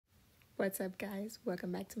What's up, guys?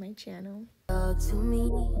 Welcome back to my channel. Talk to me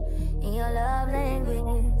in your love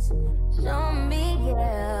language. Show me,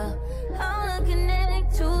 yeah, how to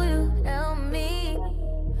connect to you. Help me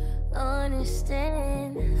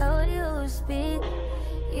understand how you speak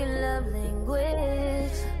your love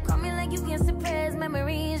language. Call me like you can suppress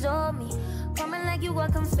memories of me. Call me like you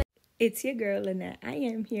got confess. It's your girl, Lynette. I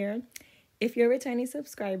am here. If you're a returning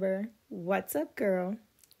subscriber, what's up, girl?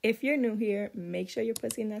 If you're new here, make sure you're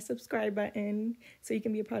pressing that subscribe button so you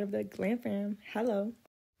can be a part of the Glam Fam. Hello.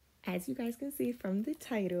 As you guys can see from the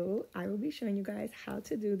title, I will be showing you guys how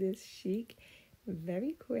to do this chic,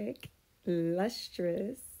 very quick,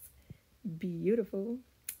 lustrous, beautiful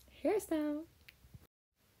hairstyle.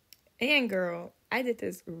 And girl, I did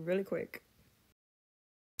this really quick.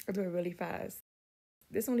 I do it really fast.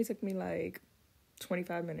 This only took me like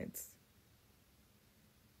 25 minutes.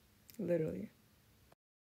 Literally.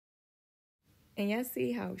 And y'all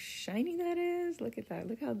see how shiny that is? Look at that.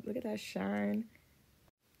 Look at that shine.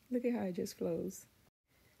 Look at how it just flows.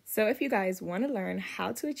 So if you guys want to learn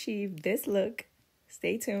how to achieve this look,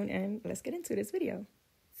 stay tuned and let's get into this video.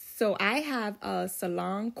 So I have a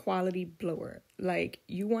salon quality blower. Like,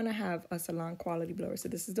 you want to have a salon quality blower. So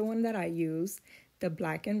this is the one that I use, the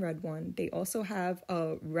black and red one. They also have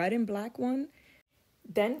a red and black one.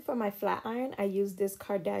 Then for my flat iron, I use this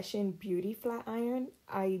Kardashian Beauty Flat iron.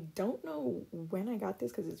 I don't know when I got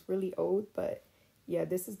this because it's really old, but yeah,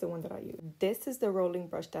 this is the one that I use. This is the rolling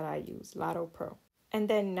brush that I use, Lado Pro. And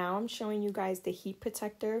then now I'm showing you guys the heat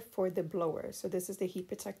protector for the blower. So this is the heat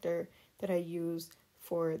protector that I use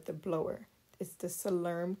for the blower. It's the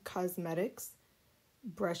Salerm Cosmetics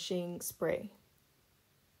brushing spray.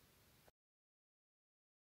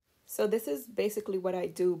 So this is basically what I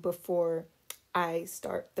do before I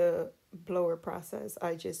start the blower process.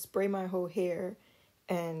 I just spray my whole hair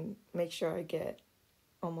and make sure I get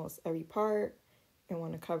almost every part and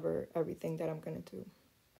want to cover everything that I'm going to do.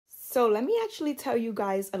 So let me actually tell you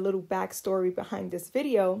guys a little backstory behind this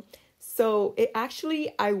video. So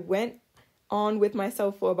I went on with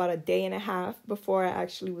myself for about a day and a half before I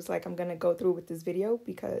actually was like, I'm going to go through with this video,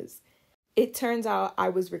 because it turns out I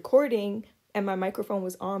was recording and my microphone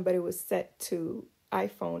was on, but it was set to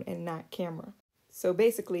iPhone and not camera. So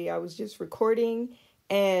basically I was just recording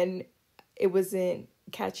and it wasn't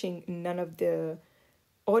catching none of the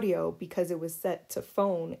audio because it was set to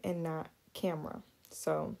phone and not camera.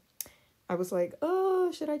 So I was like,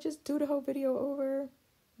 oh, should I just do the whole video over?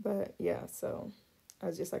 But yeah, so I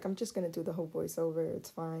was just like, I'm just going to do the whole voiceover. It's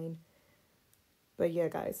fine. But yeah,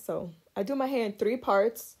 guys, so I do my hair in 3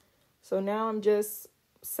 parts. So now I'm just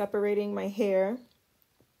separating my hair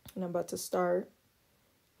and I'm about to start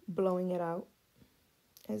blowing it out,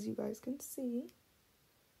 as you guys can see.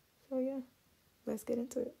 So yeah, let's get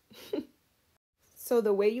into it. So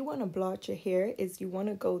the way you want to blow out your hair is you want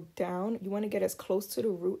to go down. You want to get as close to the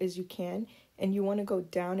root as you can, and you want to go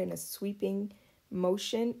down in a sweeping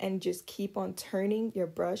motion and just keep on turning your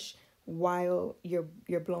brush while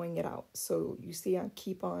you're blowing it out. So you see I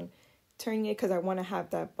keep on turning it because I want to have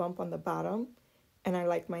that bump on the bottom. And I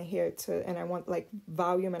like my hair to, and I want like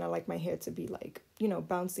volume, and I like my hair to be like, you know,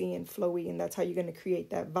 bouncy and flowy, and that's how you're going to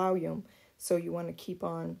create that volume. So you want to keep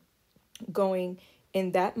on going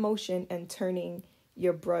in that motion and turning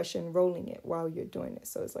your brush and rolling it while you're doing it.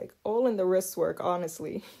 So it's like all in the wrist work,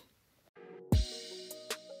 honestly.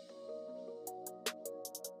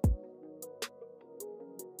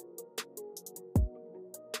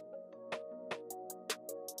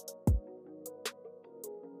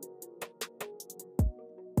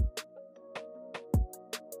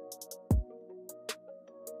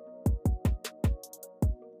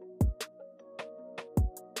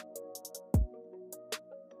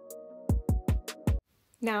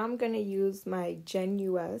 Now I'm going to use my Gen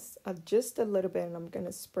US of just a little bit, and I'm going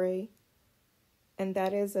to spray. And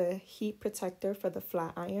that is a heat protector for the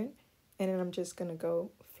flat iron. And then I'm just going to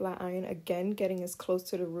go flat iron again, getting as close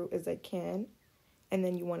to the root as I can. And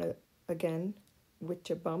then you want to, again, with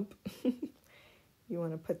your bump, you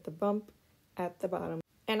want to put the bump at the bottom.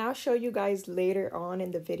 And I'll show you guys later on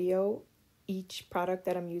in the video each product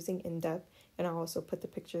that I'm using in depth. And I'll also put the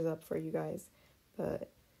pictures up for you guys.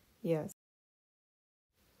 But yes.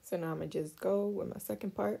 So now I'm going to just go with my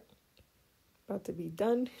second part. About to be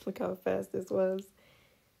done. Look how fast this was.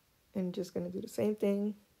 And just going to do the same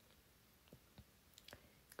thing.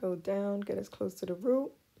 Go down, get as close to the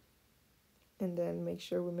root. And then make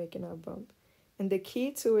sure we're making our bump. And the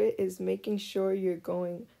key to it is making sure you're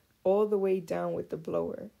going all the way down with the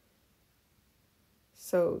blower.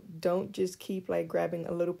 So don't just keep like grabbing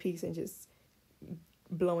a little piece and just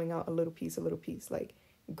blowing out a little piece. Like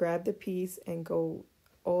grab the piece and go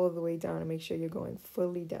all the way down and make sure you're going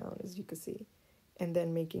fully down, as you can see, and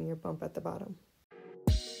then making your bump at the bottom.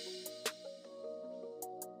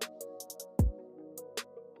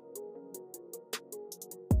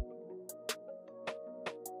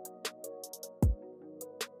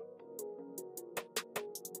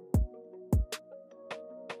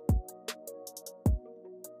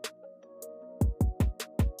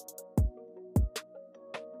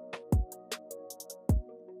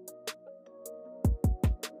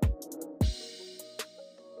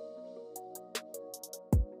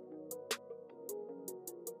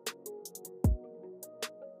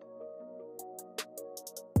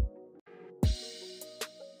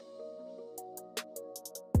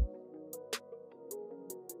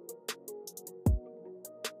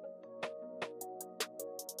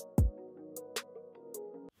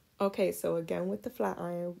 Okay, so again with the flat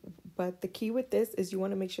iron, but the key with this is you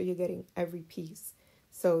want to make sure you're getting every piece.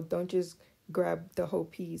 So don't just grab the whole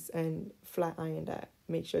piece and flat iron that.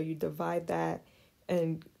 Make sure you divide that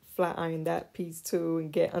and flat iron that piece too,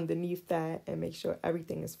 and get underneath that and make sure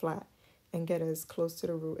everything is flat and get as close to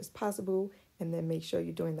the root as possible. And then make sure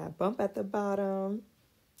you're doing that bump at the bottom.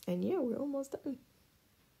 And yeah, we're almost done.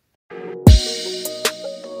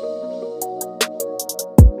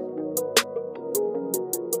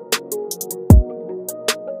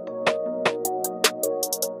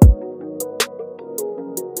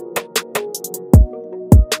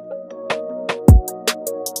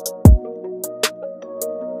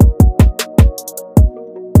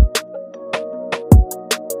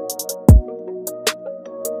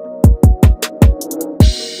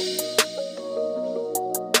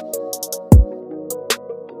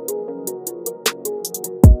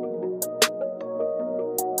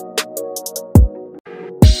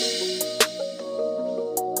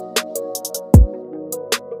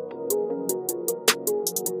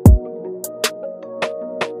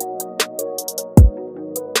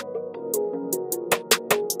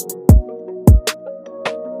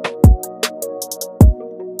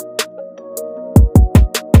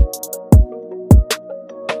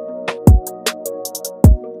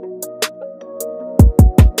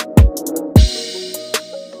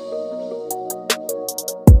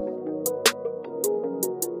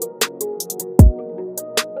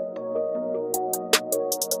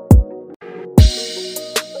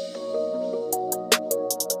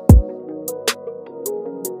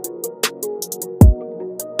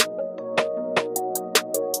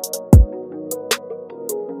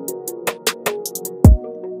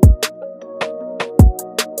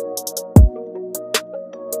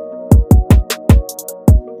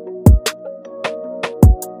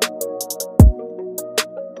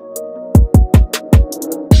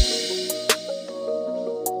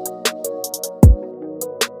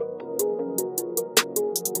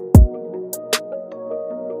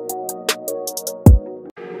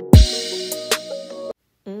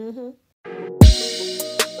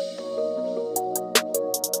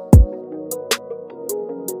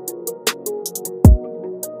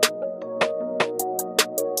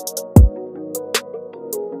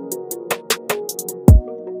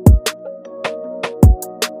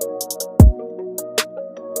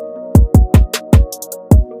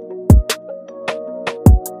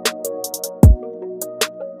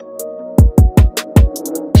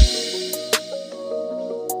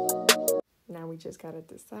 We just gotta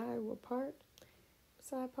decide what part,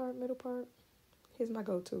 side part, middle part. Here's my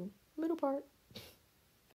go-to, middle part.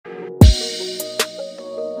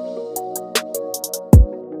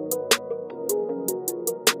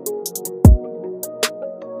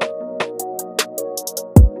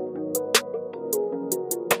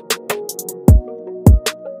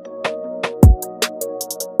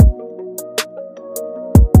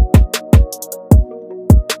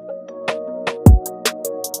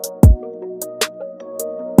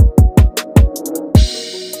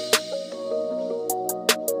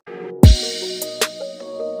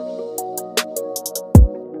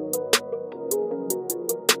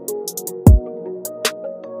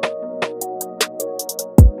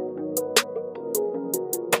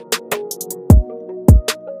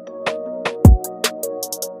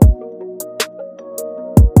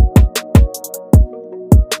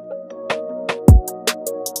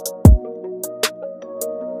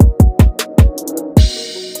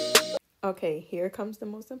 Okay, here comes the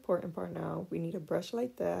most important part now. We need a brush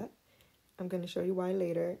like that. I'm going to show you why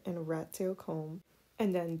later, and a rat tail comb.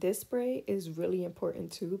 And then this spray is really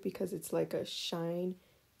important too because it's like a shine,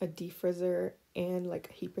 a defrizzer, and like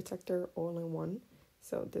a heat protector all in one.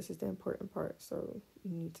 So this is the important part. So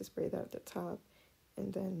you need to spray that at the top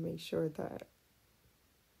and then make sure that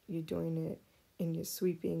you're doing it in your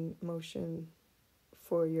sweeping motion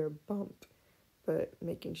for your bump, but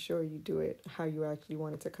making sure you do it how you actually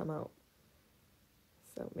want it to come out.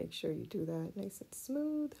 So make sure you do that nice and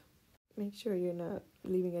smooth. Make sure you're not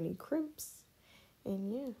leaving any crimps.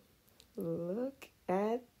 And yeah, look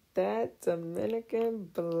at that Dominican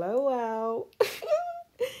blowout.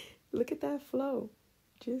 Look at that flow.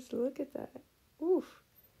 Just look at that. Oof.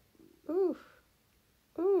 Oof.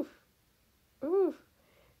 Oof. Oof.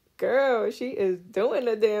 Girl, she is doing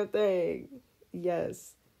the damn thing.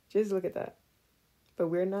 Yes. Just look at that. But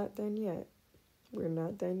we're not done yet. We're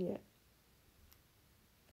not done yet.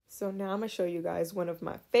 So now I'm going to show you guys one of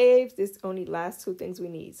my faves. This only last two things we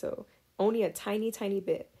need. So only a tiny, tiny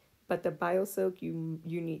bit. But the BioSilk, you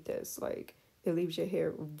need this. Like, it leaves your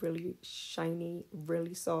hair really shiny,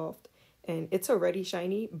 really soft. And it's already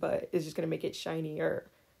shiny, but it's just going to make it shinier.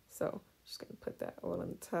 So just going to put that all on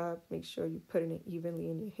the top. Make sure you're putting it evenly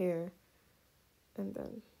in your hair. And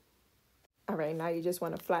then, all right, now you just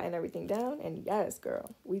want to flatten everything down. And yes,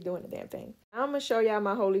 girl, we doing the damn thing. Now I'm going to show y'all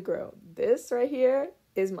my holy grail. This right here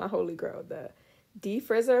is my holy grail, the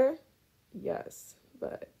defrizzer. Yes,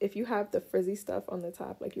 but if you have the frizzy stuff on the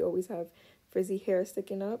top, like you always have frizzy hair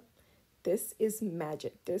sticking up, this is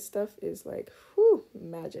magic. This stuff is like, whew,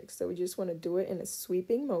 magic. So we just want to do it in a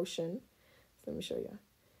sweeping motion. So let me show you.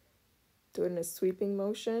 Do it in a sweeping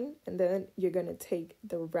motion, and then you're going to take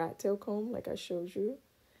the rat tail comb like I showed you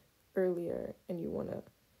earlier, and you want to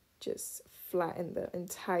just flatten the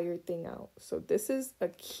entire thing out. So this is a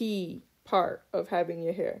key part of having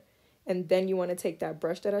your hair. And then you want to take that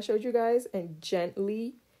brush that I showed you guys and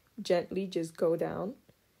gently just go down,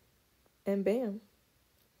 and bam,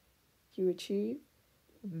 you achieve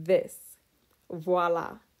this.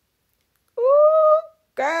 Voila. Ooh,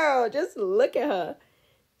 girl, just look at her.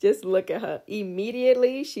 Just look at her.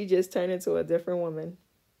 Immediately, she just turned into a different woman.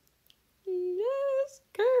 Yes,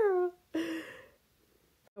 girl.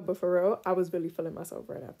 But for real, I was really feeling myself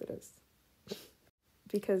right after this.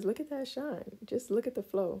 Because look at that shine. Just look at the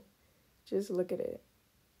flow. Just look at it.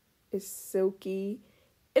 It's silky.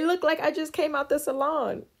 It looked like I just came out the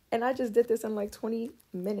salon. And I just did this in like 20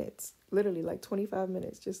 minutes. Literally like 25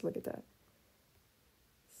 minutes. Just look at that.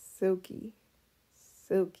 Silky.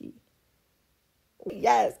 Silky.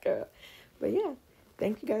 Yes, girl. But yeah.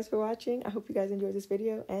 Thank you guys for watching. I hope you guys enjoyed this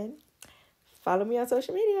video. And follow me on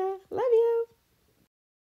social media. Love you.